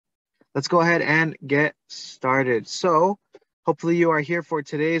let's go ahead and get started. So hopefully you are here for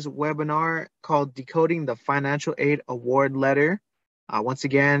today's webinar called Decoding the Financial Aid Award Letter. Once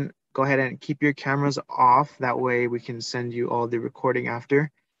again, go ahead and keep your cameras off. That way we can send you all the recording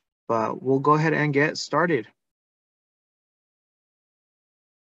after. But we'll go ahead and get started.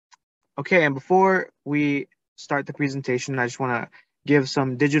 Okay, and before we start the presentation, I just want to give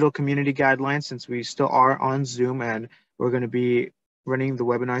some digital community guidelines since we still are on Zoom and we're going to be running the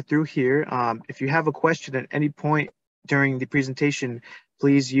webinar through here. If you have a question at any point during the presentation,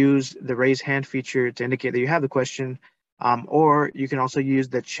 please use the raise hand feature to indicate that you have the question. Or you can also use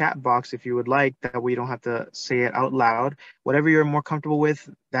the chat box if you would like, that way you don't have to say it out loud. Whatever you're more comfortable with,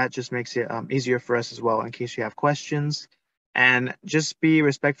 that just makes it easier for us as well in case you have questions. And just be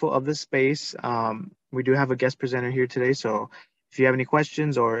respectful of the space. We do have a guest presenter here today, so if you have any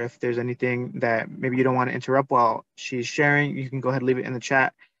questions or if there's anything that maybe you don't want to interrupt while she's sharing, you can go ahead and leave it in the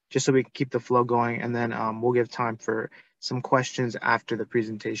chat just so we can keep the flow going, and then we'll give time for some questions after the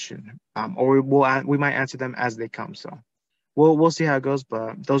presentation, or we might answer them as they come. So we'll see how it goes,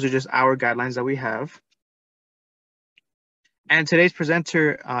 but those are just our guidelines that we have. And today's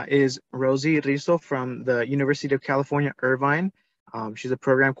presenter is Rosie Rizzo from the University of California, Irvine. She's a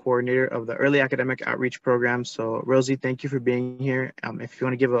program coordinator of the Early Academic Outreach Program. So Rosie, thank you for being here. If you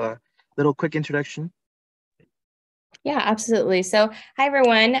want to give a little quick introduction. Yeah, absolutely. So, hi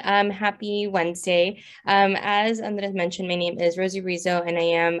everyone. Happy Wednesday. As Andres mentioned, my name is Rosie Rizzo, and I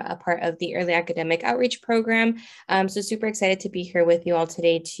am a part of the Early Academic Outreach Program. So, super excited to be here with you all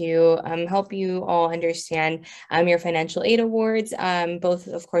today to help you all understand your financial aid awards, both,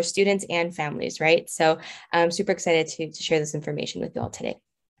 of course, students and families, right? So, I'm super excited to share this information with you all today.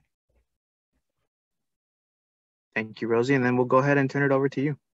 Thank you, Rosie. And then we'll go ahead and turn it over to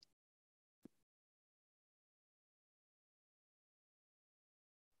you.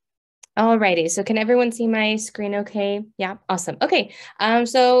 Alrighty, so can everyone see my screen okay? Yeah, awesome. Okay,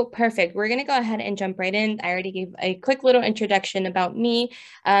 so perfect. We're gonna go ahead and jump right in. I already gave a quick little introduction about me.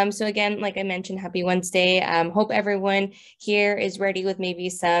 So again, like I mentioned, happy Wednesday. Hope everyone here is ready with maybe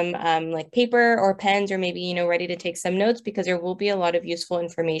some like paper or pens, or maybe, you know, ready to take some notes, because there will be a lot of useful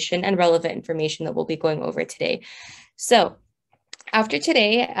information and relevant information that we'll be going over today. So after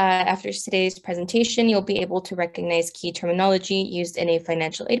today's presentation, you'll be able to recognize key terminology used in a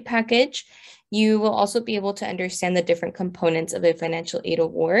financial aid package. You will also be able to understand the different components of a financial aid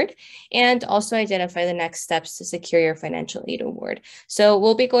award, and also identify the next steps to secure your financial aid award. So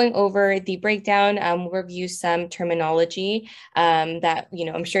we'll be going over the breakdown, we'll review some terminology that, you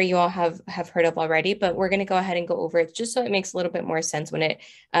know, I'm sure you all have heard of already, but we're going to go ahead and go over it just so it makes a little bit more sense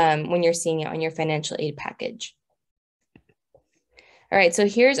when you're seeing it on your financial aid package. All right, so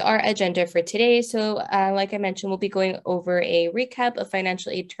here's our agenda for today. So like I mentioned, we'll be going over a recap of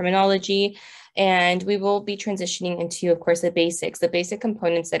financial aid terminology, and we will be transitioning into, of course, the basic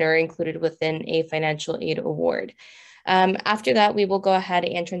components that are included within a financial aid award. After that, we will go ahead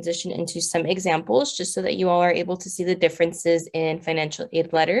and transition into some examples, just so that you all are able to see the differences in financial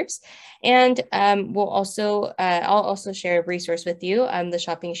aid letters. And I'll also share a resource with you, the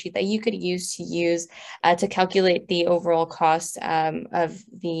shopping sheet that you could use to calculate the overall cost of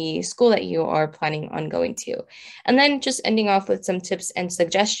the school that you are planning on going to. And then just ending off with some tips and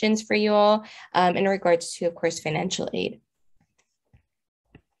suggestions for you all in regards to, of course, financial aid.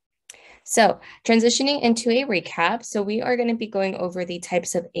 So transitioning into a recap, so we are going to be going over the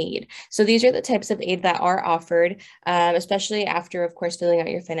types of aid. So these are the types of aid that are offered, especially after, of course, filling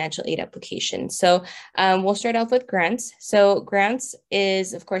out your financial aid application. So we'll start off with grants. So grants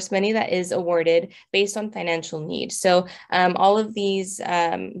is, of course, money that is awarded based on financial need. So all of these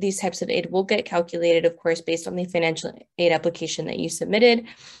types of aid will get calculated, of course, based on the financial aid application that you submitted.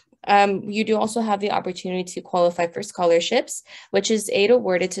 You do also have the opportunity to qualify for scholarships, which is aid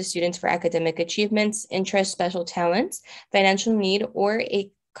awarded to students for academic achievements, interest, special talents, financial need, or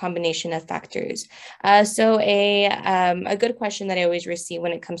a combination of factors. So a good question that I always receive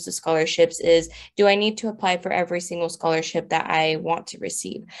when it comes to scholarships is, do I need to apply for every single scholarship that I want to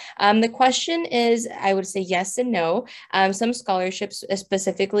receive? The question is, I would say yes and no. Some scholarships,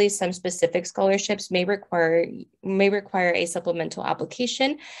 specifically some specific scholarships, may require a supplemental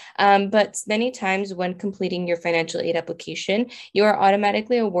application, but many times when completing your financial aid application, you are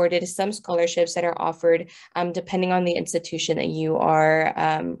automatically awarded some scholarships that are offered depending on the institution that you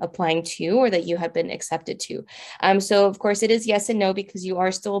are applying to, or that you have been accepted to. So of course it is yes and no, because you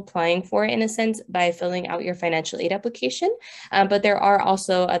are still applying for it in a sense by filling out your financial aid application. But there are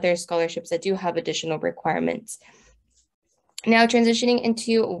also other scholarships that do have additional requirements. Now transitioning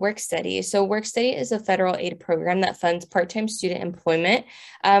into work study. So work study is a federal aid program that funds part-time student employment,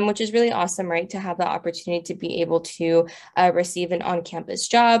 which is really awesome, right? To have the opportunity to be able to receive an on-campus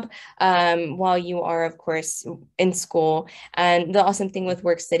job while you are, of course, in school. And the awesome thing with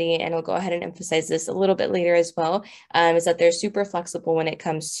work study, and I'll go ahead and emphasize this a little bit later as well, is that they're super flexible when it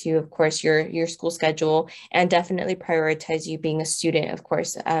comes to, of course, your school schedule, and definitely prioritize you being a student, of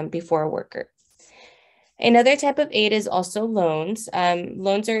course, before a worker. Another type of aid is also loans.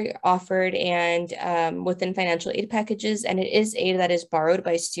 Loans are offered and within financial aid packages, and it is aid that is borrowed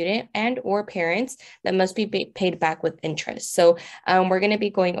by student and or parents that must be paid back with interest. So we're going to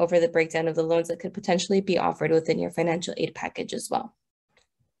be going over the breakdown of the loans that could potentially be offered within your financial aid package as well.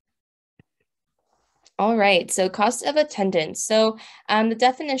 All right, so cost of attendance. So the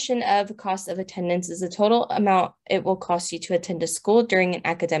definition of cost of attendance is the total amount it will cost you to attend a school during an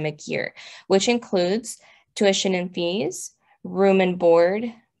academic year, which includes tuition and fees, room and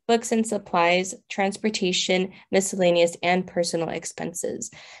board, books and supplies, transportation, miscellaneous, and personal expenses.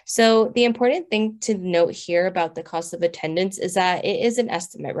 So the important thing to note here about the cost of attendance is that it is an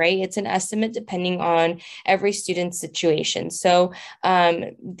estimate, right? It's an estimate depending on every student's situation. So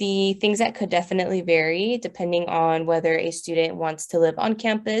the things that could definitely vary depending on whether a student wants to live on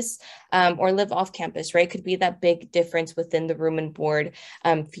campus or live off campus, right? Could be that big difference within the room and board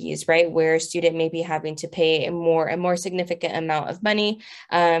fees, right? Where a student may be having to pay a more significant amount of money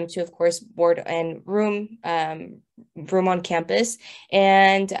to, of course, board and room on campus.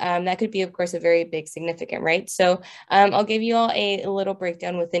 And that could be, of course, a very big significant, right? So I'll give you all a little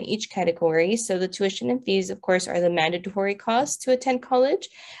breakdown within each category. So the tuition and fees, of course, are the mandatory costs to attend college.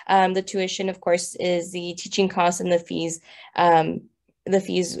 The tuition, of course, is the teaching costs, and the fees,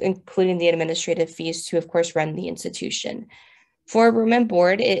 including the administrative fees to, of course, run the institution. For room and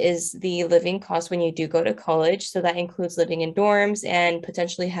board, it is the living cost when you do go to college. So that includes living in dorms and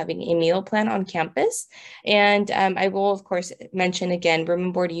potentially having a meal plan on campus. And I will, of course, mention again, room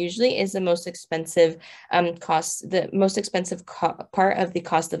and board usually is the most expensive cost, the most expensive part of the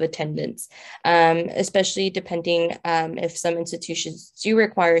cost of attendance, especially depending if some institutions do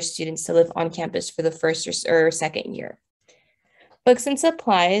require students to live on campus for the first or second year. Books and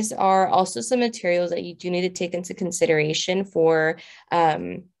supplies are also some materials that you do need to take into consideration for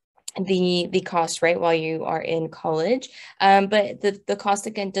the cost, right, while you are in college. But the cost,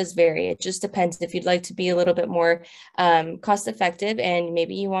 again, does vary. It just depends if you'd like to be a little bit more cost effective, and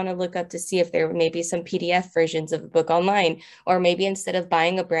maybe you want to look up to see if there may be some PDF versions of a book online, or maybe instead of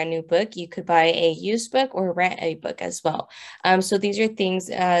buying a brand new book, you could buy a used book or rent a book as well. So these are things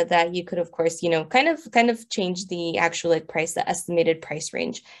that you could, of course, kind of change the actual price, the estimated price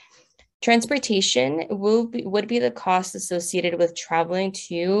range. Transportation would be the cost associated with traveling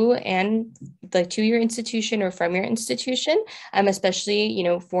to your institution or from your institution, especially,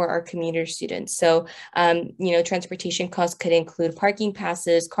 for our commuter students. So, transportation costs could include parking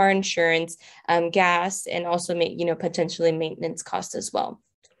passes, car insurance, gas, and also, potentially maintenance costs as well.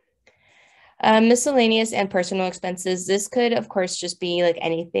 Miscellaneous and personal expenses. This could, of course, just be like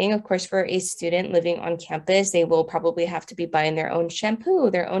anything. Of course, for a student living on campus, they will probably have to be buying their own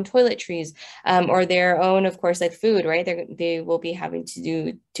shampoo, their own toiletries, or their own, of course, like food, right? They will be having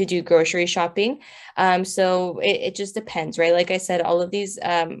to do grocery shopping. So it just depends, right? Like I said, all of these,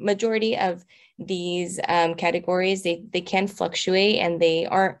 majority of these categories, they can fluctuate, and they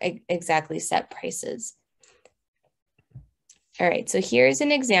aren't exactly set prices. All right, so here's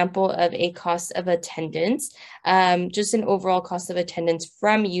an example of a cost of attendance, just an overall cost of attendance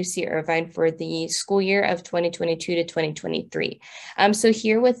from UC Irvine for the school year of 2022 to 2023. So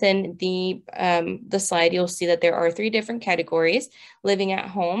here within the slide, you'll see that there are 3 different categories: living at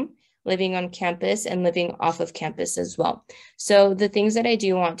home, living on campus, and living off of campus as well. So the things that I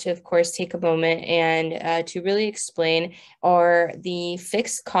do want to, of course, take a moment and to really explain are the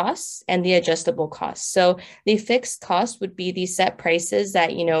fixed costs and the adjustable costs. So the fixed cost would be the set prices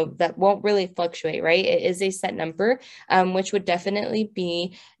that, that won't really fluctuate, right? It is a set number, which would definitely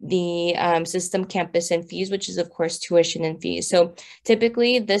be the system campus and fees, which is, of course, tuition and fees. So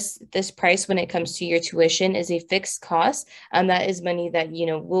typically this price when it comes to your tuition is a fixed cost. That is money that,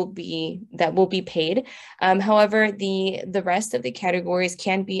 will be paid. However, the rest of the categories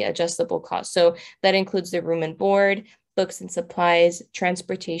can be adjustable costs. So that includes the room and board, books and supplies,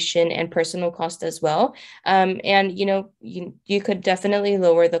 transportation, and personal cost as well. And you could definitely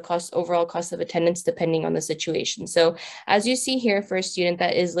lower the overall cost of attendance depending on the situation. So as you see here, for a student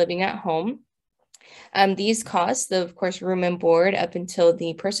that is living at home, these costs, of course, room and board up until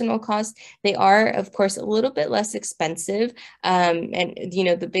the personal costs, they are, of course, a little bit less expensive. And,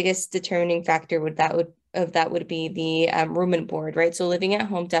 the biggest determining factor would of that would be the room and board, right? So living at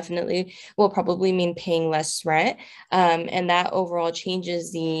home definitely will probably mean paying less rent, and that overall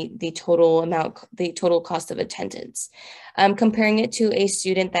changes the total amount, the total cost of attendance. Comparing it to a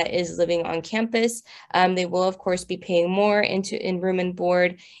student that is living on campus, they will of course be paying more in room and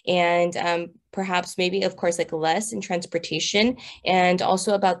board, and perhaps maybe of course like less in transportation, and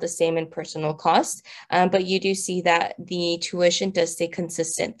also about the same in personal cost. But you do see that the tuition does stay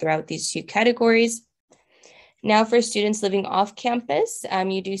consistent throughout these two categories. Now for students living off campus,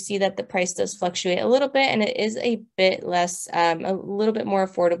 you do see that the price does fluctuate a little bit, and it is a bit less, a little bit more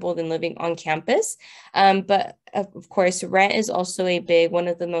affordable than living on campus. But of course, rent is also a big, one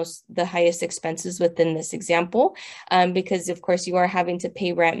of the highest expenses within this example, because of course you are having to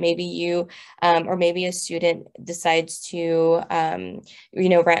pay rent. Maybe you, or maybe a student decides to,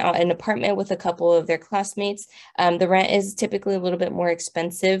 rent out an apartment with a couple of their classmates. The rent is typically a little bit more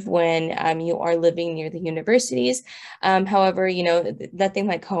expensive when you are living near the universities. However, nothing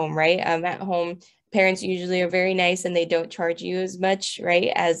like home, right? At home, parents usually are very nice and they don't charge you as much,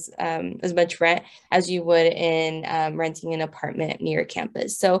 right, as much rent as you would in renting an apartment near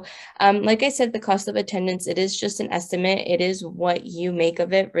campus. So like I said, the cost of attendance, it is just an estimate. It is what you make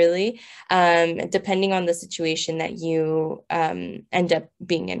of it, really, depending on the situation that you end up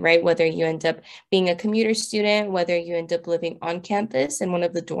being in, right? Whether you end up being a commuter student, whether you end up living on campus in one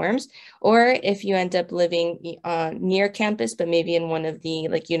of the dorms, or if you end up living near campus, but maybe in one of the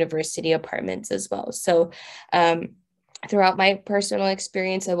like university apartments as well. So throughout my personal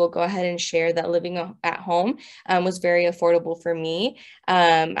experience, I will go ahead and share that living at home was very affordable for me.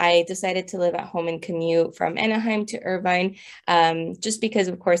 I decided to live at home and commute from Anaheim to Irvine, just because,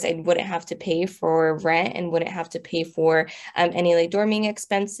 of course, I wouldn't have to pay for rent and wouldn't have to pay for any like dorming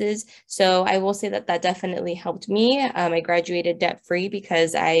expenses. So I will say that that definitely helped me. I graduated debt-free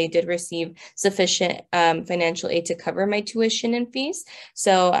because I did receive sufficient financial aid to cover my tuition and fees.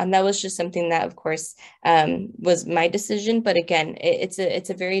 So that was just something that, of course, was my decision. But again, it's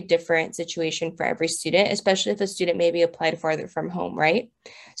a very different situation for every student, especially if a student maybe applied farther from home, right?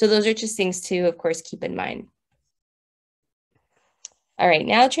 So those are just things to, of course, keep in mind. All right,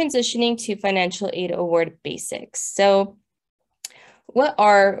 now transitioning to financial aid award basics. So what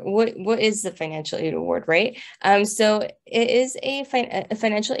is the financial aid award, right? So it is a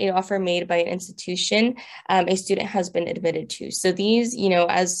financial aid offer made by an institution a student has been admitted to. So these,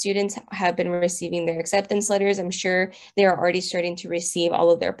 as students have been receiving their acceptance letters, I'm sure they are already starting to receive all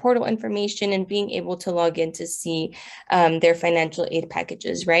of their portal information and being able to log in to see their financial aid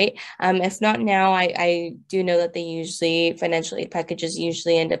packages, right? If not now, I do know that financial aid packages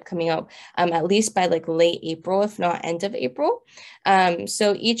usually end up coming out at least by like late April, if not end of April.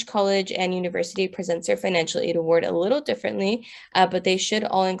 So each college and university presents their financial aid award a little differently, but they should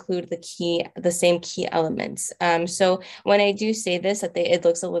all include the same key elements. So when I do say this, that it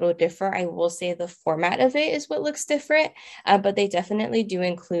looks a little different, I will say the format of it is what looks different, but they definitely do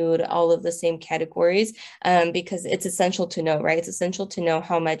include all of the same categories because it's essential to know, right? It's essential to know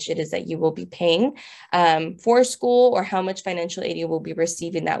how much it is that you will be paying for school, or how much financial aid you will be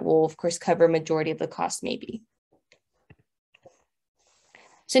receiving that will, of course, cover majority of the cost maybe.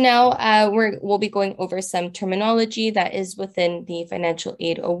 So now we'll be going over some terminology that is within the financial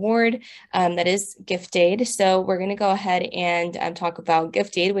aid award, that is gift aid. So we're going to go ahead and talk about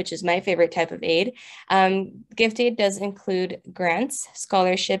gift aid, which is my favorite type of aid. Gift aid does include grants,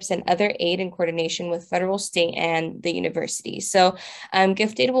 scholarships, and other aid in coordination with federal, state, and the university. So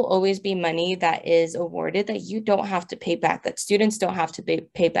gift aid will always be money that is awarded that you don't have to pay back, that students don't have to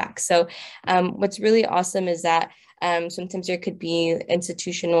pay back. So what's really awesome is that sometimes there could be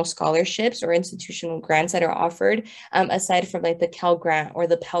institutional scholarships or institutional grants that are offered aside from like the Cal Grant or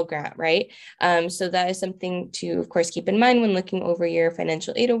the Pell Grant, right? So that is something to, of course, keep in mind when looking over your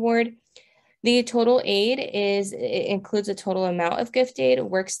financial aid award. The total aid it includes a total amount of gift aid,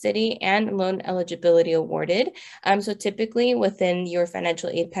 work study, and loan eligibility awarded. So typically within your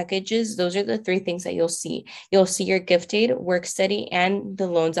financial aid packages, those are the three things that you'll see. You'll see your gift aid, work study, and the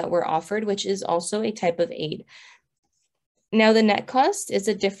loans that were offered, which is also a type of aid. Now, the net cost is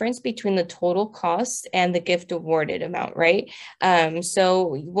the difference between the total cost and the gift awarded amount, right?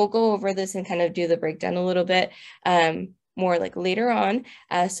 So we'll go over this and kind of do the breakdown a little bit more like later on.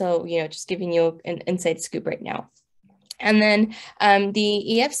 So, just giving you an inside scoop right now. And then the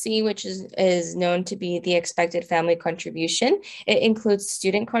EFC, which is known to be the expected family contribution, it includes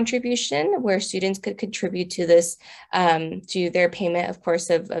student contribution, where students could contribute to this, to their payment, of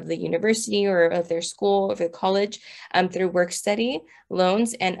course, of the university or of their school or the college through work study,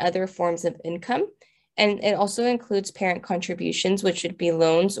 loans, and other forms of income. And it also includes parent contributions, which would be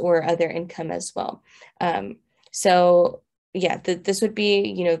loans or other income as well. So yeah, this would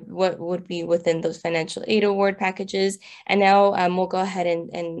be, what would be within those financial aid award packages. And now we'll go ahead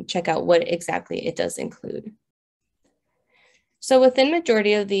and check out what exactly it does include. So within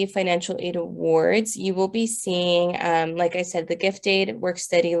majority of the financial aid awards, you will be seeing, like I said, the gift aid, work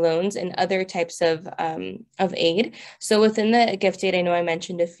study loans, and other types of aid. So within the gift aid, I know I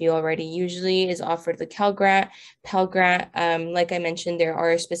mentioned a few already. Usually is offered the Cal Grant, Pell Grant. Like I mentioned, there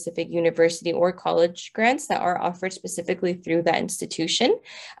are specific university or college grants that are offered specifically through that institution.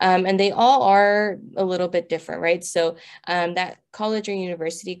 And they all are a little bit different, right? So that college or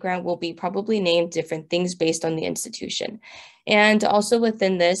university grant will be probably named different things based on the institution. And also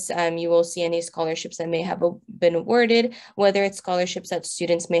within this, you will see any scholarships that may have been awarded, whether it's scholarships that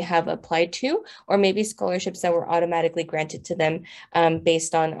students may have applied to, or maybe scholarships that were automatically granted to them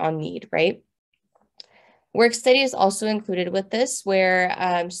based on need, right? Work study is also included with this,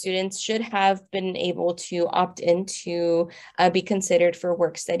 where students should have been able to opt in to be considered for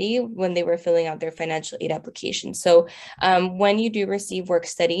work study when they were filling out their financial aid application. So when you do receive work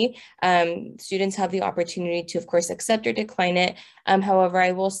study, students have the opportunity to, of course, accept or decline it. However,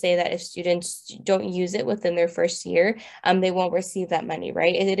 I will say that if students don't use it within their first year, they won't receive that money,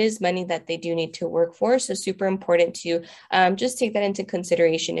 right? It is money that they do need to work for. So super important to just take that into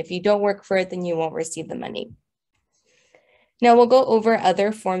consideration. If you don't work for it, then you won't receive the money. Now we'll go over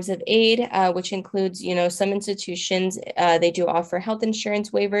other forms of aid, which includes, some institutions, they do offer health insurance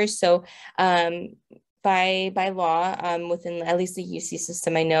waivers. So by law, within at least the UC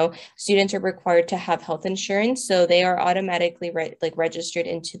system, I know students are required to have health insurance. So they are automatically registered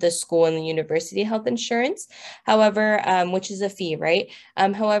into the school and the university health insurance. However, which is a fee, right?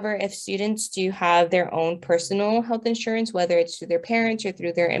 However, if students do have their own personal health insurance, whether it's through their parents or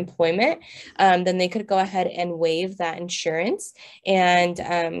through their employment, then they could go ahead and waive that insurance and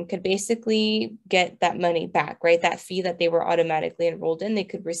could basically get that money back, right? That fee that they were automatically enrolled in, they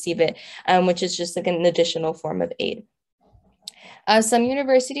could receive it, which is just like an additional form of aid. Some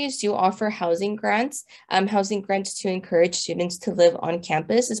universities do offer housing grants to encourage students to live on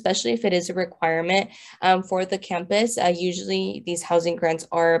campus, especially if it is a requirement for the campus. Usually these housing grants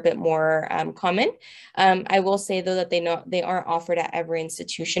are a bit more common. I will say though that they aren't offered at every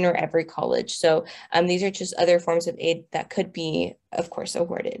institution or every college. So these are just other forms of aid that could be, of course,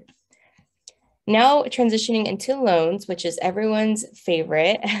 awarded. Now transitioning into loans, which is everyone's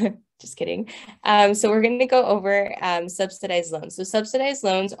favorite. Just kidding. So we're going to go over subsidized loans. So subsidized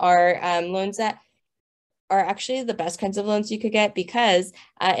loans are loans that are actually the best kinds of loans you could get because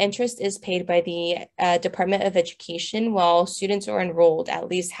interest is paid by the Department of Education while students are enrolled at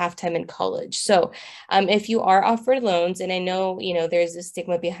least half-time in college. So if you are offered loans, and I know, there's a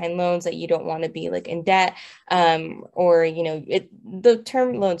stigma behind loans that you don't want to be like in debt or, the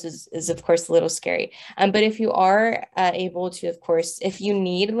term loans is of course a little scary. But if you are able to, of course, if you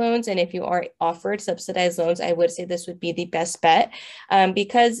need loans and if you are offered subsidized loans, I would say this would be the best bet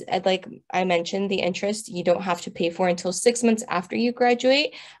because like I mentioned, the interest you don't have to pay for until 6 months after you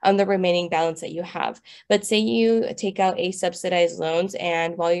graduate on the remaining balance that you have. But say you take out a subsidized loans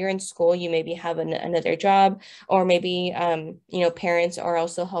and while you're in school, you maybe have another job, or maybe, parents are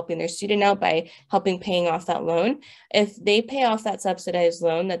also helping their student out by helping paying off that loan. If they pay off that subsidized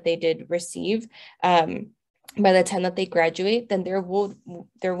loan that they did receive, by the time that they graduate, then there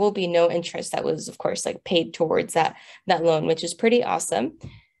will be no interest that was, of course, like paid towards that loan, which is pretty awesome.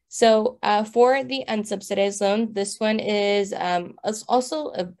 So for the unsubsidized loan, this one is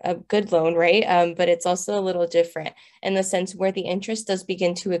also a good loan, right? But it's also a little different in the sense where the interest does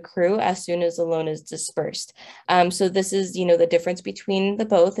begin to accrue as soon as the loan is dispersed. So this is, the difference between the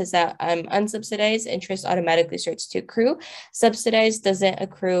both is that unsubsidized interest automatically starts to accrue. Subsidized doesn't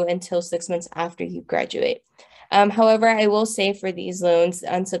accrue until 6 months after you graduate. However, I will say for these loans,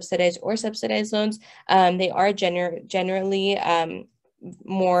 unsubsidized or subsidized loans, they are generally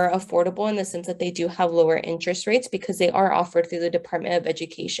more affordable in the sense that they do have lower interest rates because they are offered through the Department of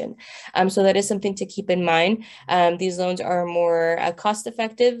Education. So that is something to keep in mind. These loans are more cost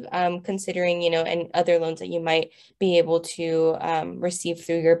effective considering, and other loans that you might be able to receive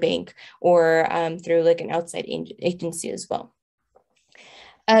through your bank or through like an outside agency as well.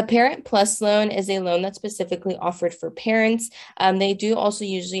 A Parent Plus loan is a loan that's specifically offered for parents. They do also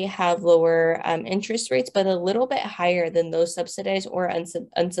usually have lower interest rates, but a little bit higher than those subsidized or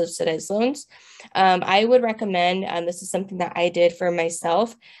unsubsidized loans. I would recommend, this is something that I did for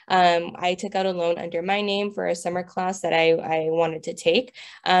myself. I took out a loan under my name for a summer class that I wanted to take.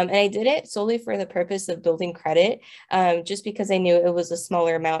 And I did it solely for the purpose of building credit, just because I knew it was a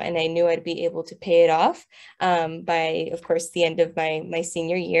smaller amount and I knew I'd be able to pay it off by, of course, the end of my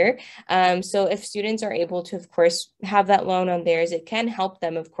senior year. So if students are able to, of course, have that loan on theirs, it can help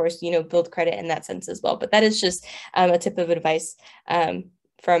them, of course, build credit in that sense as well. But that is just a tip of advice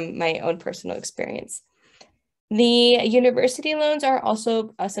from my own personal experience. The university loans are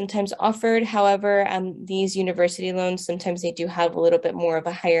also sometimes offered. However, these university loans, sometimes they do have a little bit more of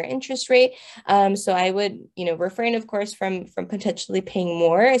a higher interest rate. So I would, refrain, of course, from potentially paying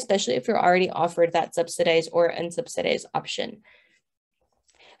more, especially if you're already offered that subsidized or unsubsidized option.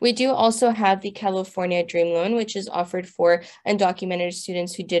 We do also have the California Dream Loan, which is offered for undocumented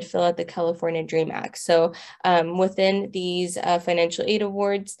students who did fill out the California Dream Act. So within these financial aid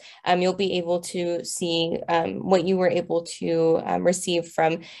awards, you'll be able to see what you were able to receive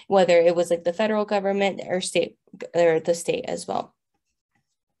from whether it was like the federal government or the state as well.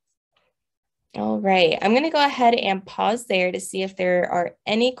 All right, I'm going to go ahead and pause there to see if there are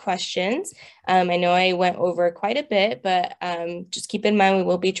any questions. I know I went over quite a bit, but just keep in mind we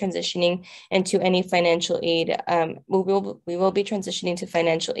will be transitioning into any financial aid. We will be transitioning to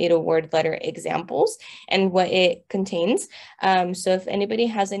financial aid award letter examples and what it contains. So if anybody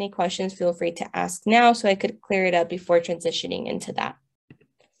has any questions, feel free to ask now so I could clear it up before transitioning into that.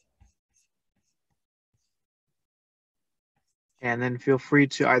 And then feel free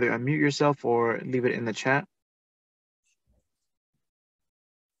to either unmute yourself or leave it in the chat.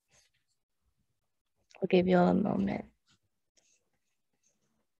 I'll give you a moment.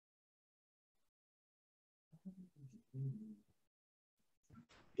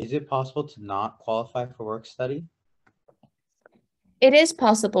 Is it possible to not qualify for work study? It is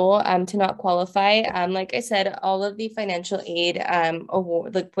possible to not qualify. Like I said, all of the financial aid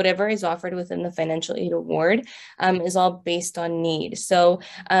award, like whatever is offered within the financial aid award, is all based on need. So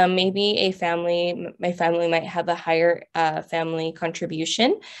maybe my family might have a higher family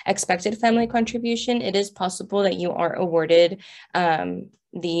contribution, expected family contribution. It is possible that you are awarded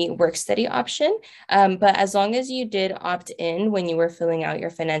the work study option. But as long as you did opt in when you were filling out your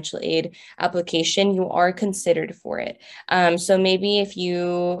financial aid application, you are considered for it. So maybe if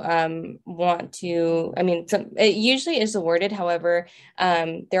you want to, it usually is awarded. However,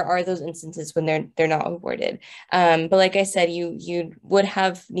 there are those instances when they're not awarded. But like I said, you would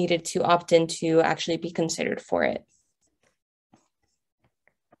have needed to opt in to actually be considered for it.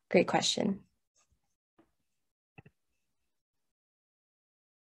 Great question.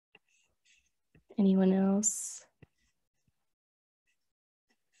 Anyone else?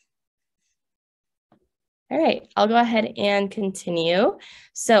 All right, I'll go ahead and continue.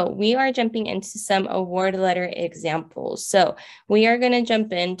 So we are jumping into some award letter examples. So we are going to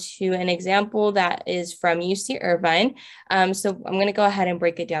jump into an example that is from UC Irvine. So I'm going to go ahead and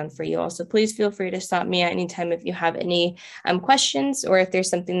break it down for you all. So please feel free to stop me at any time if you have any questions or if there's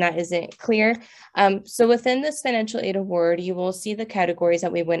something that isn't clear. So within this financial aid award, you will see the categories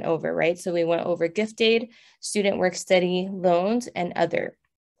that we went over, right? So we went over gift aid, student work study, loans, and other.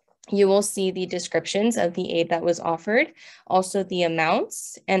 You will see the descriptions of the aid that was offered, also the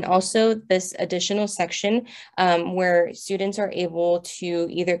amounts, and also this additional section where students are able to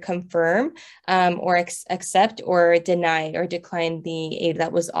either confirm or accept or deny or decline the aid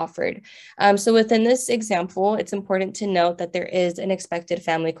that was offered. So within this example, it's important to note that there is an expected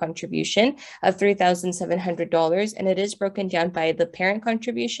family contribution of $3,700, and it is broken down by the parent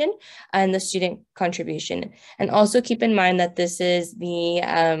contribution and the student contribution. And also keep in mind that this is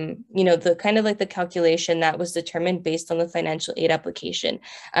the the kind of like the calculation that was determined based on the financial aid application.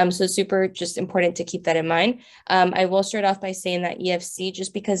 So super just important to keep that in mind. I will start off by saying that EFC,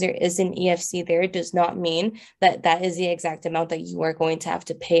 just because there is an EFC there, does not mean that that is the exact amount that you are going to have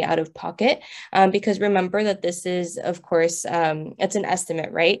to pay out of pocket. Because remember that this is, of course, it's an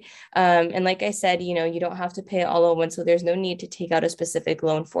estimate, right? And like I said, you don't have to pay it all at once, so there's no need to take out a specific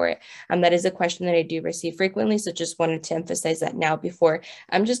loan for it. That is a question that I do receive frequently, so just wanted to emphasize that now before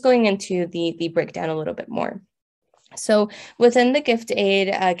I'm just going into the breakdown a little bit more. So within the gift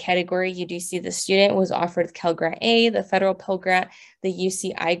aid category, you do see the student was offered Cal Grant A, the federal Pell Grant, the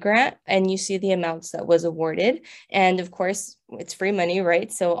UCI grant, and you see the amounts that was awarded. And of course, it's free money,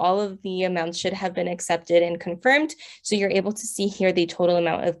 right? So all of the amounts should have been accepted and confirmed. So you're able to see here the total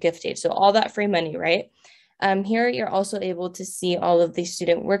amount of gift aid. So all that free money, right? Here you're also able to see all of the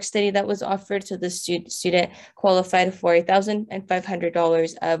student work study that was offered. So the student qualified for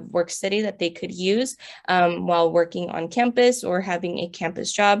 $1,500 of work study that they could use while working on campus or having a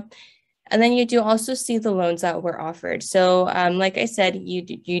campus job. And then you do also see the loans that were offered. So like I said, you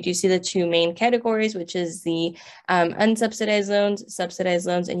do see the two main categories, which is the unsubsidized loans, subsidized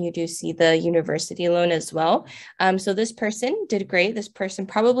loans, and you do see the university loan as well. So this person did great. This person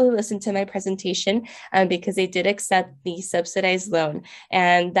probably listened to my presentation because they did accept the subsidized loan.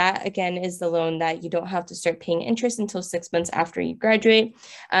 And that, again, is the loan that you don't have to start paying interest until 6 months after you graduate.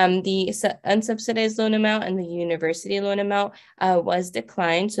 The unsubsidized loan amount and the university loan amount was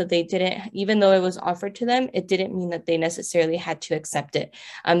declined. So they didn't, even though it was offered to them, it didn't mean that they necessarily had to accept it.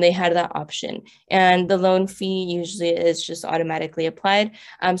 They had that option. And the loan fee usually is just automatically applied.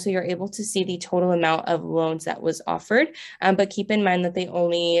 So you're able to see the total amount of loans that was offered, but keep in mind that they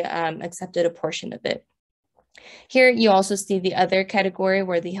only accepted a portion of it. Here you also see the other category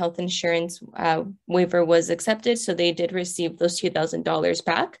where the health insurance waiver was accepted. So they did receive those $2,000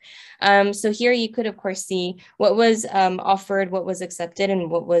 back. So here you could, of course, see what was offered, what was accepted,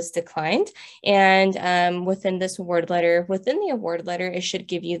 and what was declined. And within this award letter, within the award letter, it should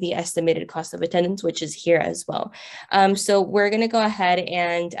give you the estimated cost of attendance, which is here as well. So we're going to go ahead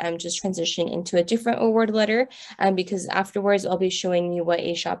and just transition into a different award letter because afterwards I'll be showing you what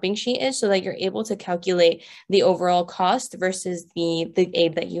a shopping sheet is so that you're able to calculate the overall cost versus the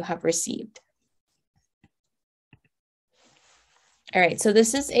aid that you have received. All right, so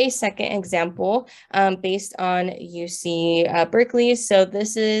this is a second example based on UC Berkeley. So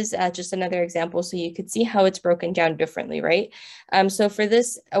this is just another example so you could see how it's broken down differently, right? So for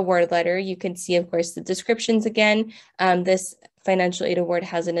this award letter, you can see, of course, the descriptions again. This financial aid award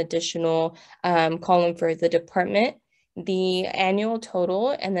has an additional column for the department, the annual total,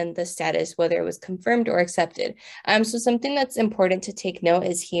 and then the status, whether it was confirmed or accepted. So something that's important to take note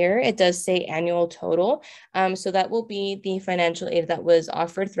is here, it does say annual total. So that will be the financial aid that was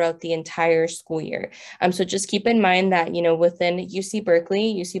offered throughout the entire school year. So just keep in mind that, you know, within UC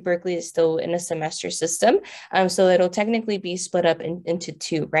Berkeley is still in a semester system. So it'll technically be split up into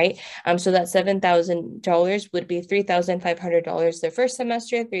two, right? So that $7,000 would be $3,500 the first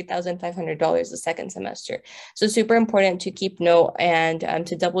semester, $3,500 the second semester. So super important to keep note and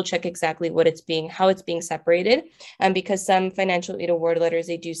to double check exactly how it's being separated, because some financial aid award letters,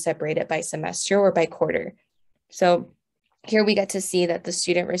 they do separate it by semester or by quarter. So here we get to see that the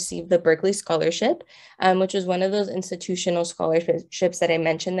student received the Berkeley Scholarship, which is one of those institutional scholarships that I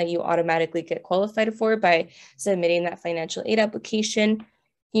mentioned that you automatically get qualified for by submitting that financial aid application.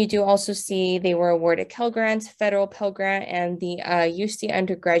 You do also see they were awarded Pell Grants, federal Pell Grant, and the UC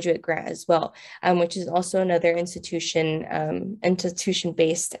undergraduate grant as well, which is also another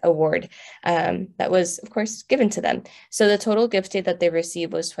institution-based award that was, of course, given to them. So the total gift aid that they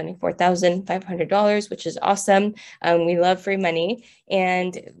received was $24,500, which is awesome. We love free money.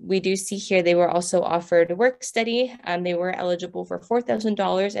 And we do see here they were also offered work study. They were eligible for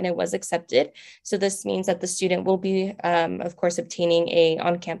 $4,000 and it was accepted. So this means that the student will be, of course, obtaining a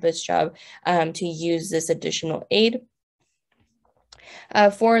on-campus job to use this additional aid.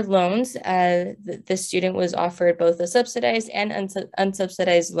 For loans, the student was offered both a subsidized and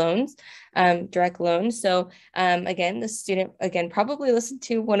unsubsidized loans, direct loans. So again, the student, probably listened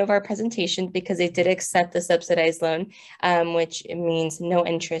to one of our presentations because they did accept the subsidized loan, which means no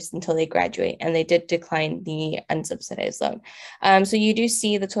interest until they graduate, and they did decline the unsubsidized loan. So you do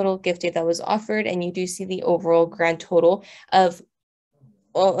see the total gift aid that was offered, and you do see the overall grand total of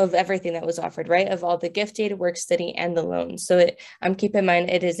everything that was offered, right? Of all the gift aid, work study, and the loan. So keep in mind,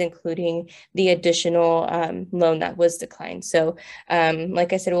 it is including the additional loan that was declined. So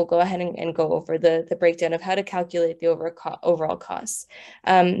like I said, we'll go ahead and go over the breakdown of how to calculate the overall costs.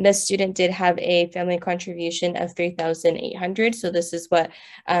 The student did have a family contribution of $3,800. So this is what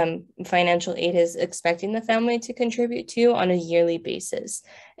financial aid is expecting the family to contribute to on a yearly basis.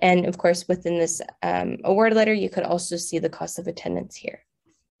 And of course, within this award letter, you could also see the cost of attendance here.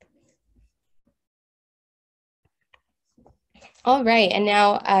 All right, and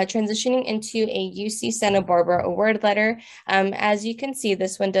now transitioning into a UC Santa Barbara award letter. As you can see,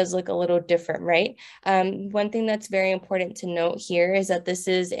 this one does look a little different, right? One thing that's very important to note here is that this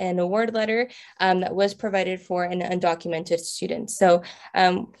is an award letter that was provided for an undocumented student. So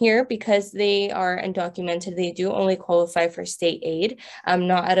here, because they are undocumented, they do only qualify for state aid,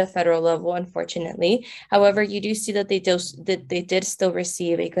 not at a federal level, unfortunately. However, you do see that they did still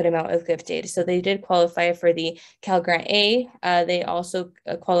receive a good amount of gift aid. So they did qualify for the Cal Grant A. They also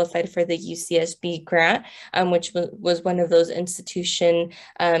qualified for the UCSB grant, which was one of those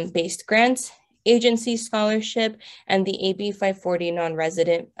institution-based grants. agency scholarship and the AB 540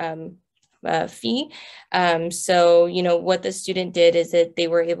 non-resident fee. So, you know, what the student did is that they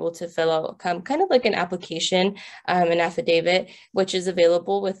were able to fill out kind of like an application, an affidavit, which is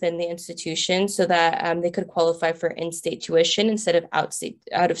available within the institution so that they could qualify for in-state tuition instead of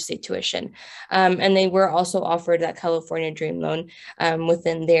out-of-state tuition. And they were also offered that California Dream Loan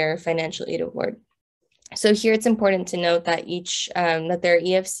within their financial aid award. So here it's important to note that that their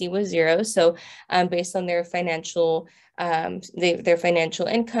EFC was 0. So based on their financial their financial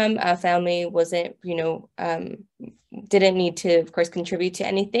income, family wasn't, you know, didn't need to, of course, contribute to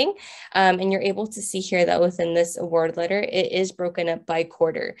anything. And you're able to see here that within this award letter, it is broken up by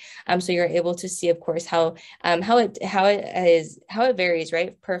quarter. So you're able to see, of course, how it varies,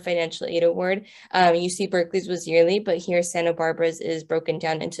 right, per financial aid award. UC Berkeley's was yearly, but here Santa Barbara's is broken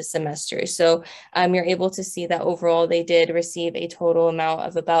down into semesters. So you're able to see that overall they did receive a total amount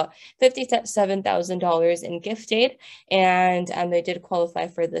of about $57,000 in gift aid, and they did qualify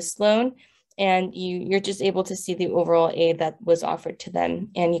for this loan. And you're just able to see the overall aid that was offered to them,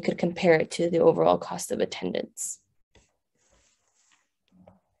 and you could compare it to the overall cost of attendance.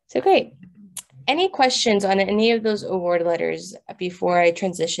 So great. Any questions on any of those award letters before I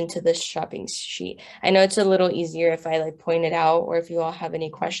transition to the shopping sheet? I know it's a little easier if I like point it out, or if you all have any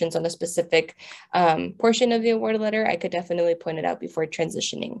questions on a specific portion of the award letter, I could definitely point it out before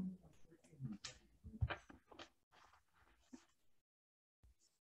transitioning.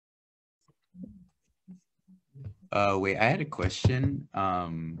 Wait, I had a question.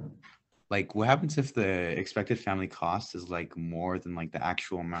 Like, what happens if the expected family cost is like more than like the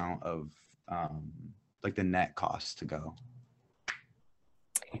actual amount of like the net cost to go?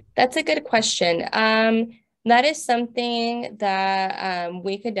 That's a good question. That is something that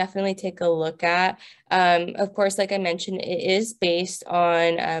we could definitely take a look at. Of course, like I mentioned, it is based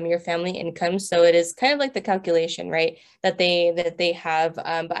on your family income. So it is kind of like the calculation, right, that they have.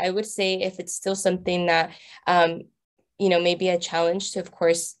 But I would say if it's still something that, you know, maybe a challenge to, of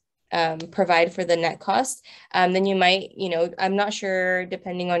course, provide for the net cost, then you might, you know, I'm not sure,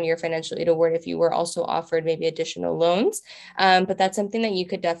 depending on your financial aid award, if you were also offered maybe additional loans, but that's something that you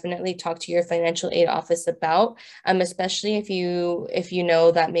could definitely talk to your financial aid office about, especially if you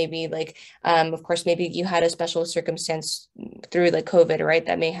know that maybe like, of course, maybe you had a special circumstance through like COVID, right,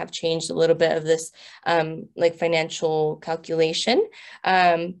 that may have changed a little bit of this like financial calculation,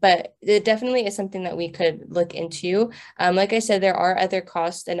 but it definitely is something that we could look into. Like I said, there are other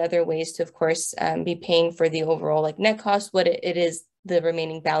costs and other ways to, of course, be paying for the overall like net cost, what it is, the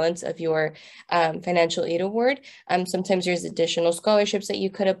remaining balance of your financial aid award. Sometimes there's additional scholarships that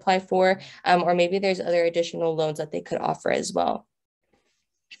you could apply for, or maybe there's other additional loans that they could offer as well.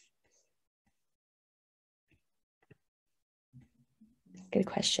 Good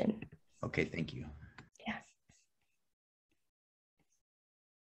question. Okay, thank you. Yeah.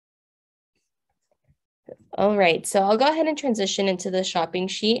 All right, so I'll go ahead and transition into the shopping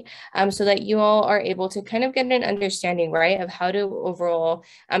sheet so that you all are able to kind of get an understanding, right, of how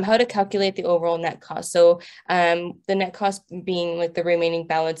to calculate the overall net cost. So the net cost being like the remaining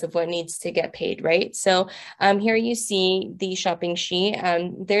balance of what needs to get paid, right? So here you see the shopping sheet.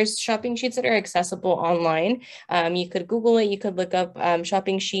 There's shopping sheets that are accessible online. You could Google it, you could look up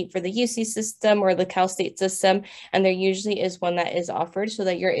shopping sheet for the UC system or the Cal State system, and there usually is one that is offered so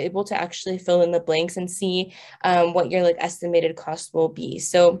that you're able to actually fill in the blanks and see what your like estimated cost will be.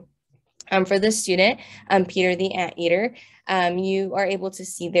 So for this student, Peter the Anteater, you are able to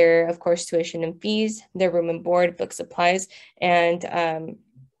see their, of course, tuition and fees, their room and board, book supplies, and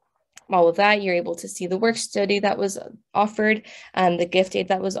all of that. You're able to see the work study that was offered, the gift aid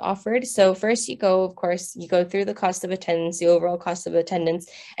that was offered. So first you go through the cost of attendance, the overall cost of attendance,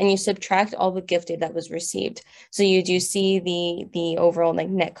 and you subtract all the gift aid that was received. So you do see the overall like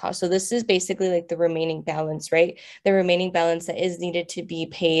net cost. So this is basically like the remaining balance, right? The remaining balance that is needed to be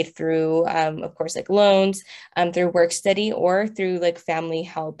paid through, of course, like loans, through work study, or through like family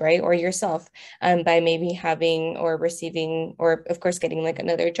help, right? Or yourself by maybe having or receiving, or of course, getting like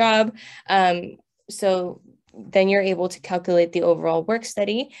another job. So then you're able to calculate the overall work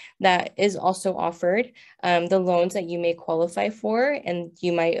study that is also offered, the loans that you may qualify for, and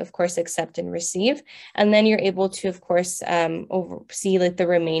you might, of course, accept and receive. And then you're able to, of course, see like the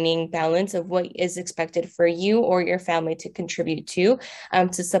remaining balance of what is expected for you or your family to contribute to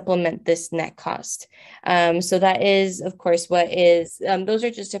supplement this net cost. So that is, of course, those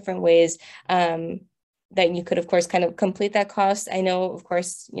are just different ways that you could, of course, kind of complete that cost. I know, of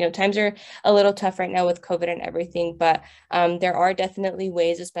course, times are a little tough right now with COVID and everything, but there are definitely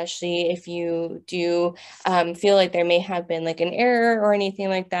ways, especially if you do feel like there may have been like an error or anything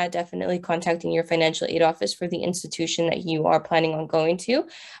like that, definitely contacting your financial aid office for the institution that you are planning on going to.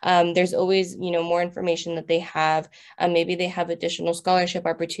 There's always, more information that they have. Maybe they have additional scholarship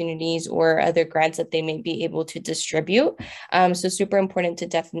opportunities or other grants that they may be able to distribute. So super important to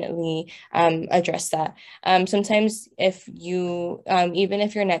definitely address that. Sometimes if you, even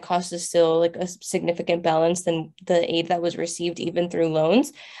if your net cost is still like a significant balance than the aid that was received, even through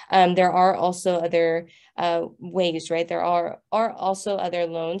loans, there are also other ways, right? There are also other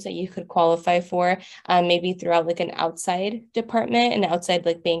loans that you could qualify for, maybe throughout like an outside department, an outside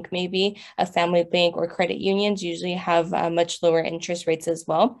like bank, maybe a family bank or credit unions usually have much lower interest rates as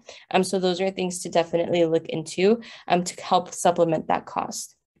well. So those are things to definitely look into to help supplement that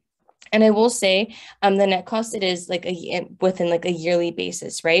cost. And I will say, the net cost, it is like within like a yearly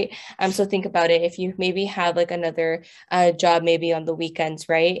basis, right? So think about it. If you maybe have like another job, maybe on the weekends,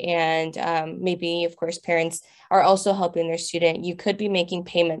 right? And maybe, of course, parents are also helping their student, you could be making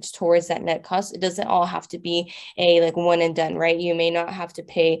payments towards that net cost. It doesn't all have to be a like one and done, right? You may not have to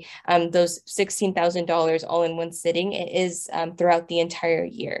pay those $16,000 all in one sitting. It is throughout the entire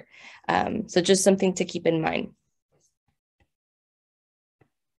year. So just something to keep in mind.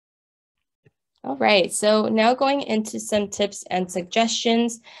 All right, so now going into some tips and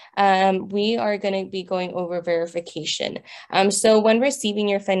suggestions, we are going to be going over verification. So when receiving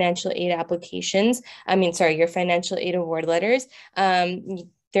your financial aid applications, your financial aid award letters,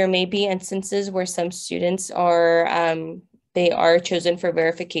 there may be instances where some students they are chosen for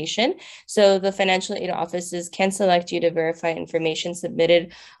verification. So the financial aid offices can select you to verify information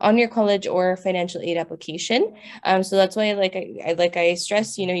submitted on your college or financial aid application. So that's why, like I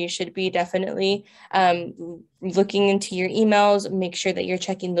stress, you should be definitely looking into your emails, make sure that you're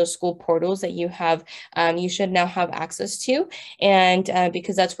checking those school portals that you have, you should now have access to, and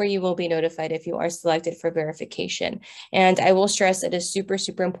because that's where you will be notified if you are selected for verification. And I will stress it is super,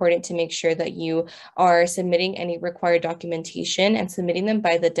 super important to make sure that you are submitting any required documentation and submitting them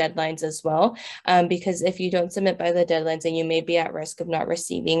by the deadlines as well, because if you don't submit by the deadlines, then you may be at risk of not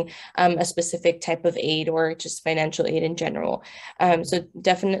receiving a specific type of aid or just financial aid in general. So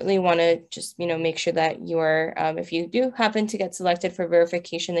definitely want to just, make sure that you are, if you do happen to get selected for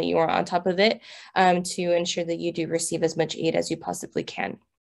verification, that you are on top of it to ensure that you do receive as much aid as you possibly can.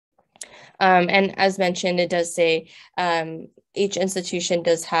 And as mentioned, it does say each institution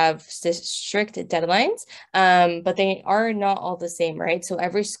does have strict deadlines, but they are not all the same, right? So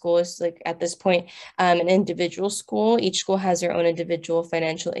every school is like at this point an individual school. Each school has their own individual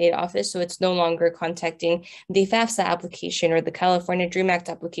financial aid office. So it's no longer contacting the FAFSA application or the California Dream Act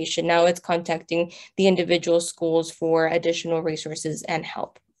application. Now it's contacting the individual schools for additional resources and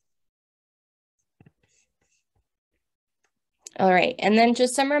help. All right, and then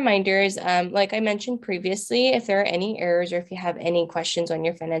just some reminders, like I mentioned previously, if there are any errors or if you have any questions on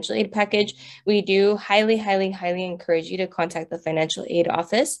your financial aid package, we do highly, highly, highly encourage you to contact the financial aid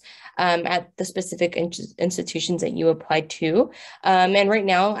office at the specific institutions that you applied to. And right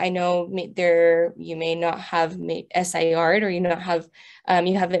now, I know you may not have SIR'd or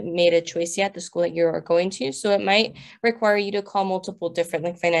you haven't made a choice yet, the school that you are going to. So it might require you to call multiple different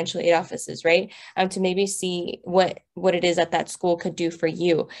like financial aid offices, right? To maybe see what it is that school could do for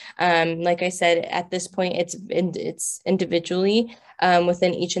you. Like I said, at this point, it's individually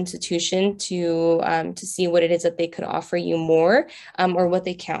within each institution to see what it is that they could offer you more or what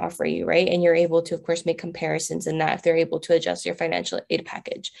they can't offer you, right? And you're able to, of course, make comparisons in that if they're able to adjust your financial aid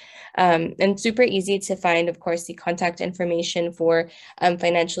package. And super easy to find, of course, the contact information for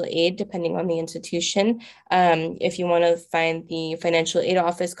financial aid, depending on the institution. If you want to find the financial aid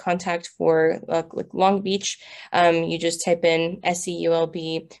office contact for like Long Beach, you just type in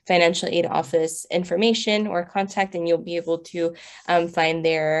SCULB financial aid office information or contact, and you'll be able to find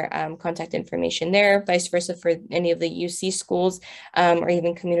their contact information there, vice versa for any of the UC schools or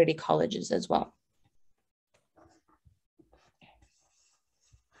even community colleges as well.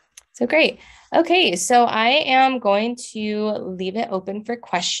 So great. Okay, so I am going to leave it open for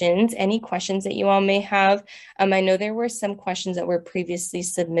questions. Any questions that you all may have. I know there were some questions that were previously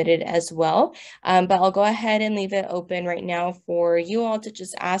submitted as well, but I'll go ahead and leave it open right now for you all to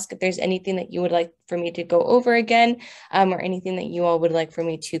just ask if there's anything that you would like for me to go over again, or anything that you all would like for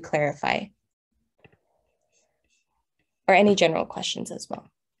me to clarify, or any general questions as well.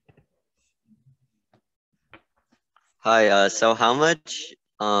 Hi, so how much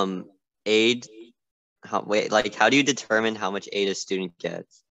aid, how do you determine how much aid a student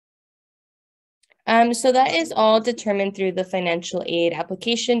gets? So that is all determined through the financial aid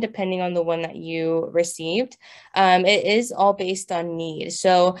application, depending on the one that you received. It is all based on need.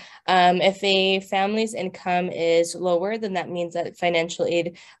 So if a family's income is lower, then that means that financial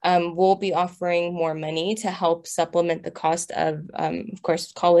aid will be offering more money to help supplement the cost of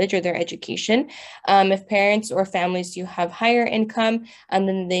course, college or their education. If parents or families do have higher income,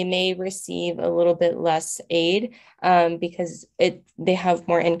 then they may receive a little bit less aid because they have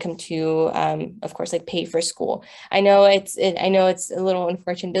more income to, of course, like pay for school. I know it's a little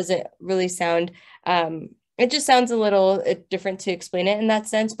unfortunate. Doesn't really sound. It just sounds a little different to explain it in that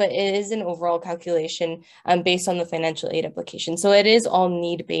sense, but it is an overall calculation based on the financial aid application. So it is all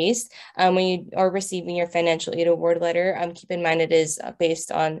need based. When you are receiving your financial aid award letter, keep in mind it is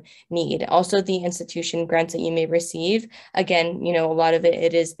based on need. Also, the institution grants that you may receive, again, a lot of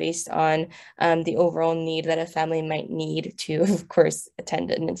it is based on the overall need that a family might need to, of course, attend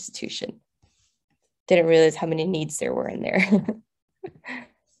an institution. Didn't realize how many needs there were in there.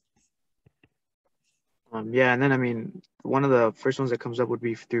 Yeah, and then I mean, one of the first ones that comes up would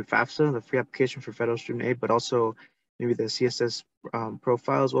be through FAFSA, the free application for federal student aid, but also maybe the CSS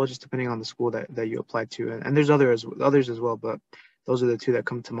profile as well, just depending on the school that you applied to. And there's others as well, but those are the two that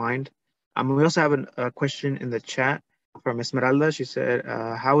come to mind. We also have a question in the chat from Esmeralda. She said,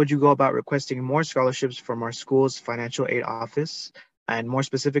 how would you go about requesting more scholarships from our school's financial aid office? And more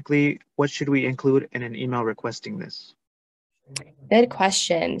specifically, what should we include in an email requesting this? Good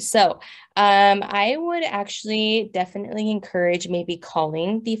question. So I would actually definitely encourage maybe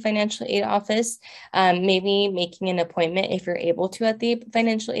calling the financial aid office, maybe making an appointment if you're able to at the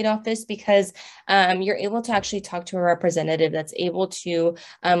financial aid office, because you're able to actually talk to a representative that's able to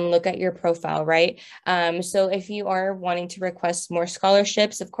look at your profile, right? So if you are wanting to request more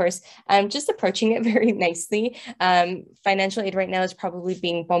scholarships, of course, just approaching it very nicely. Financial aid right now is probably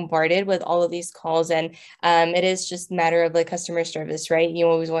being bombarded with all of these calls, and it is just a matter of like customer service, right? You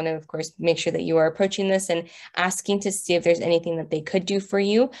always want to, of course, make sure that you are approaching this and asking to see if there's anything that they could do for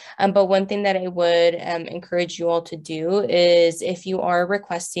you. But one thing that I would encourage you all to do is if you are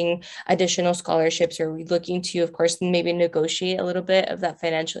requesting additional scholarships or looking to, of course, maybe negotiate a little bit of that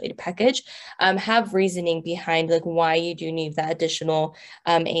financial aid package, have reasoning behind like why you do need that additional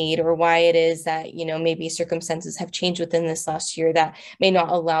aid, or why it is that, maybe circumstances have changed within this last year that may not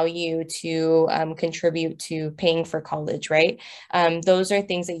allow you to contribute to paying for college, right? Those are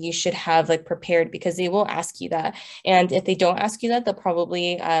things that you should have like prepared, because they will ask you that. And if they don't ask you that, they'll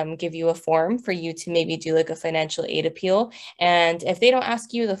probably give you a form for you to maybe do like a financial aid appeal. And if they don't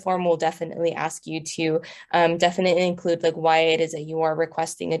ask you, the form will definitely ask you to definitely include like why it is that you are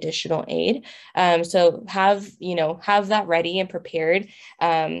requesting additional aid. So have that ready and prepared.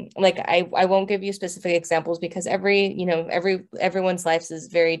 Like I won't give you specific examples because everyone's life is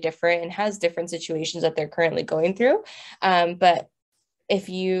very different and has different situations that they're currently going through. But if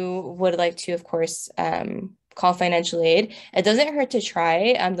you would like to, of course, call financial aid, it doesn't hurt to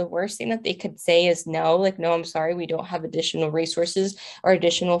try. The worst thing that they could say is no, like, no, I'm sorry, we don't have additional resources or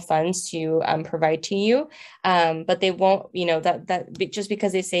additional funds to provide to you. But they won't, that just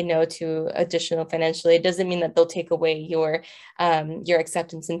because they say no to additional financial aid doesn't mean that they'll take away your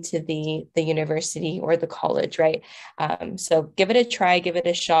acceptance into the university or the college, right? So give it a try, give it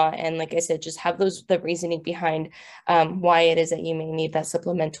a shot. And like I said, just have the reasoning behind why it is that you may need that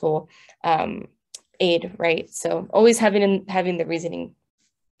supplemental aid, right? So always having the reasoning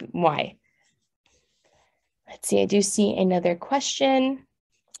why. Let's see, I do see another question.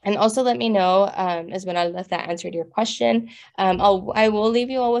 And also let me know, Esmeralda, if that answered your question. I will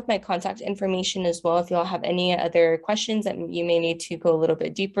leave you all with my contact information as well. If you all have any other questions that you may need to go a little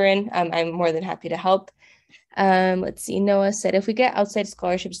bit deeper in, I'm more than happy to help. Let's see, Noah said, if we get outside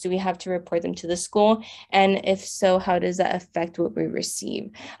scholarships, do we have to report them to the school? And if so, how does that affect what we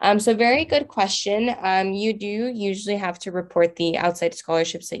receive? So very good question. You do usually have to report the outside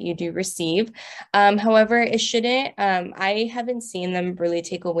scholarships that you do receive. However, it shouldn't, I haven't seen them really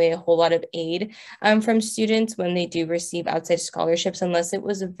take away a whole lot of aid from students when they do receive outside scholarships, unless it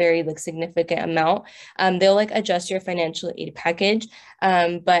was a very significant amount. They'll adjust your financial aid package,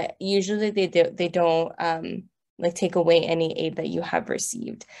 but usually they don't take away any aid that you have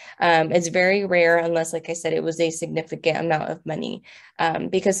received. It's very rare unless, like I said, it was a significant amount of money,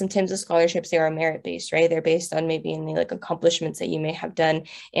 because sometimes the scholarships, they are merit-based, right? They're based on maybe any accomplishments that you may have done.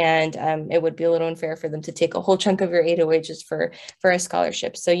 And it would be a little unfair for them to take a whole chunk of your aid away just for a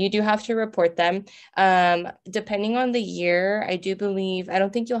scholarship. So you do have to report them. Depending on the year, I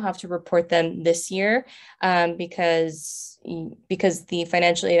don't think you'll have to report them this year, because because the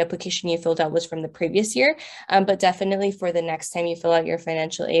financial aid application you filled out was from the previous year. But definitely for the next time you fill out your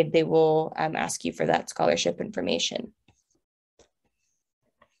financial aid, they will ask you for that scholarship information.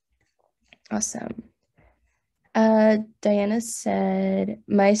 Awesome. Diana said,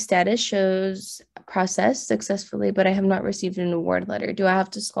 my status shows processed successfully, but I have not received an award letter. Do I have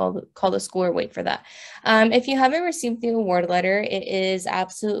to call the school or wait for that? If you haven't received the award letter, it is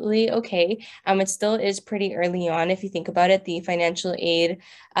absolutely okay. It still is pretty early on. If you think about it, the financial aid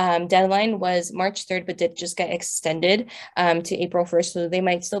deadline was March 3rd, but did just get extended to April 1st. So they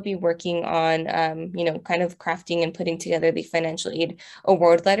might still be working on, kind of crafting and putting together the financial aid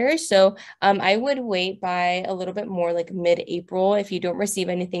award letter. So I would wait by a little bit more, like mid-April. If you don't receive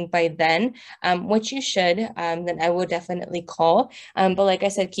anything by then, which you should, then I will definitely call. But like I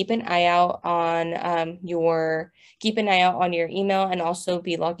said, keep an eye out on your email, and also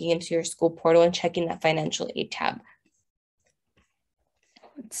be logging into your school portal and checking that financial aid tab.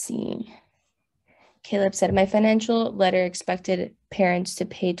 Let's see. Caleb said, my financial letter expected parents to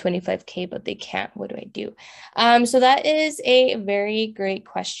pay $25K, but they can't. What do I do? So that is a very great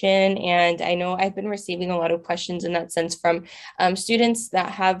question. And I know I've been receiving a lot of questions in that sense from students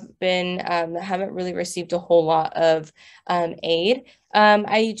that haven't really received a whole lot of aid.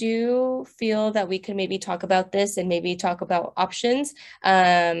 I do feel that we could maybe talk about this and maybe talk about options,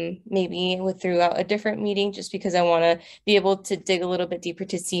 maybe throughout a different meeting, just because I want to be able to dig a little bit deeper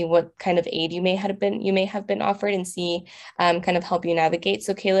to see what kind of aid you may have been offered, and see kind of help you navigate.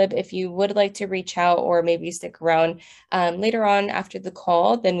 So Caleb, if you would like to reach out or maybe stick around later on after the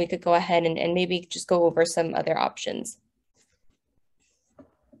call, then we could go ahead and maybe just go over some other options.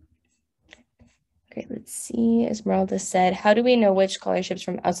 Okay, let's see. Esmeralda said, how do we know which scholarships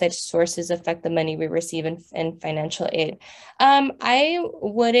from outside sources affect the money we receive in financial aid? I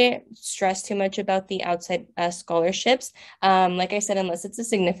wouldn't stress too much about the outside scholarships. Like I said, unless it's a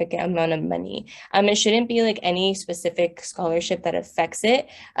significant amount of money. It shouldn't be like any specific scholarship that affects it.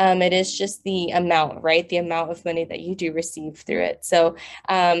 It is just the amount, right? The amount of money that you do receive through it. So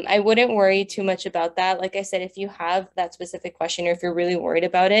I wouldn't worry too much about that. Like I said, if you have that specific question, or if you're really worried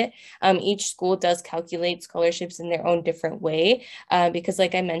about it, each school does calculate scholarships in their own different way, because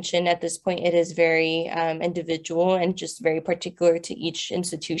like I mentioned, at this point, it is very individual and just very particular to each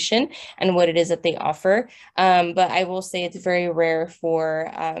institution and what it is that they offer. But I will say it's very rare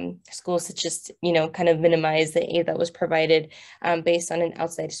for schools to just, kind of minimize the aid that was provided based on an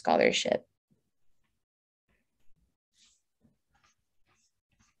outside scholarship.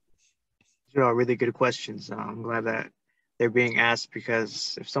 These are all really good questions. I'm glad that they're being asked,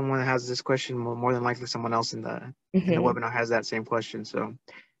 because if someone has this question, more than likely someone else in the webinar has that same question. So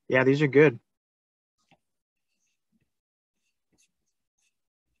yeah, these are good.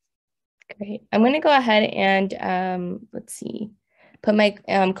 Great. I'm going to go ahead and let's see, put my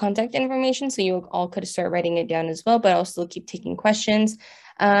contact information so you all could start writing it down as well, but I'll still keep taking questions.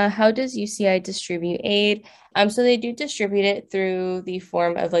 How does UCI distribute aid? So they do distribute it through the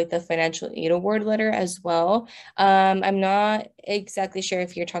form of like the financial aid award letter as well. I'm not exactly sure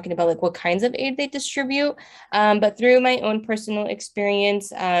if you're talking about like what kinds of aid they distribute, but through my own personal experience,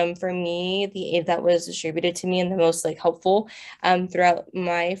 for me, the aid that was distributed to me and the most like helpful throughout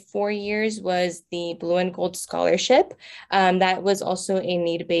my 4 years was the Blue and Gold Scholarship. That was also a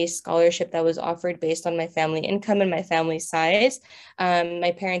need-based scholarship that was offered based on my family income and my family size.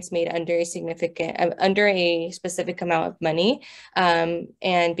 My parents made under a specific amount of money,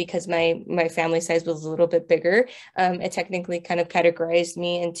 and because my family size was a little bit bigger, it technically kind of categorized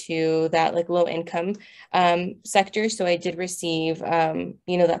me into that like low income sector. So I did receive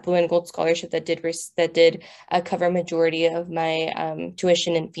that Blue and Gold Scholarship that did cover a majority of my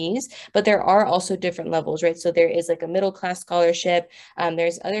tuition and fees. But there are also different levels, right? So there is like a middle class scholarship.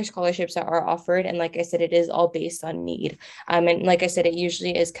 There's other scholarships that are offered, and like I said, it is all based on need. And like I said, it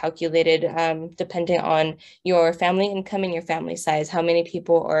usually is calculated dependent on your family income and your family size, how many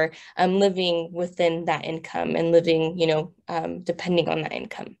people are living within that income and living, depending on that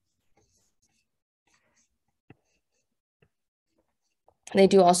income. They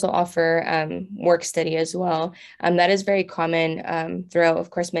do also offer work study as well. That is very common throughout, of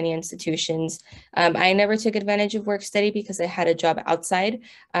course, many institutions. I never took advantage of work study because I had a job outside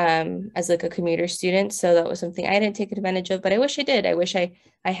as like a commuter student. So that was something I didn't take advantage of, but I wish I did. I wish I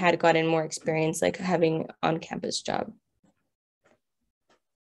had gotten more experience, like having on-campus job.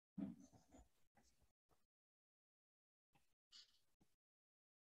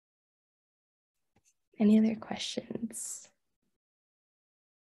 Any other questions?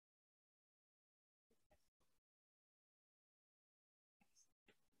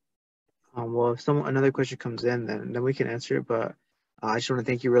 Well, if another question comes in, then we can answer it. But I just want to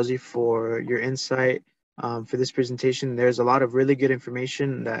thank you, Rosie, for your insight for this presentation. There's a lot of really good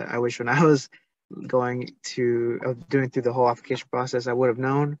information that I wish when I was doing through the whole application process, I would have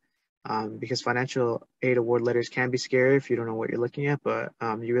known. Because financial aid award letters can be scary if you don't know what you're looking at, but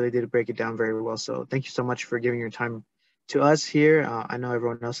you really did break it down very well. So thank you so much for giving your time to us here. I know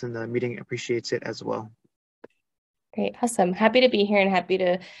everyone else in the meeting appreciates it as well. Great, awesome. Happy to be here and happy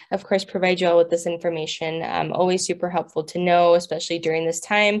to, of course, provide you all with this information. Always super helpful to know, especially during this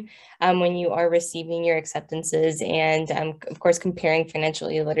time when you are receiving your acceptances and, of course, comparing financial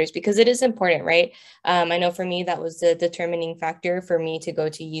aid letters, because it is important, right? I know for me, that was the determining factor for me to go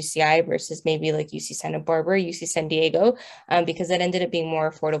to UCI versus maybe like UC Santa Barbara, UC San Diego, because it ended up being more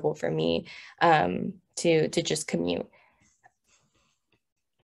affordable for me to just commute.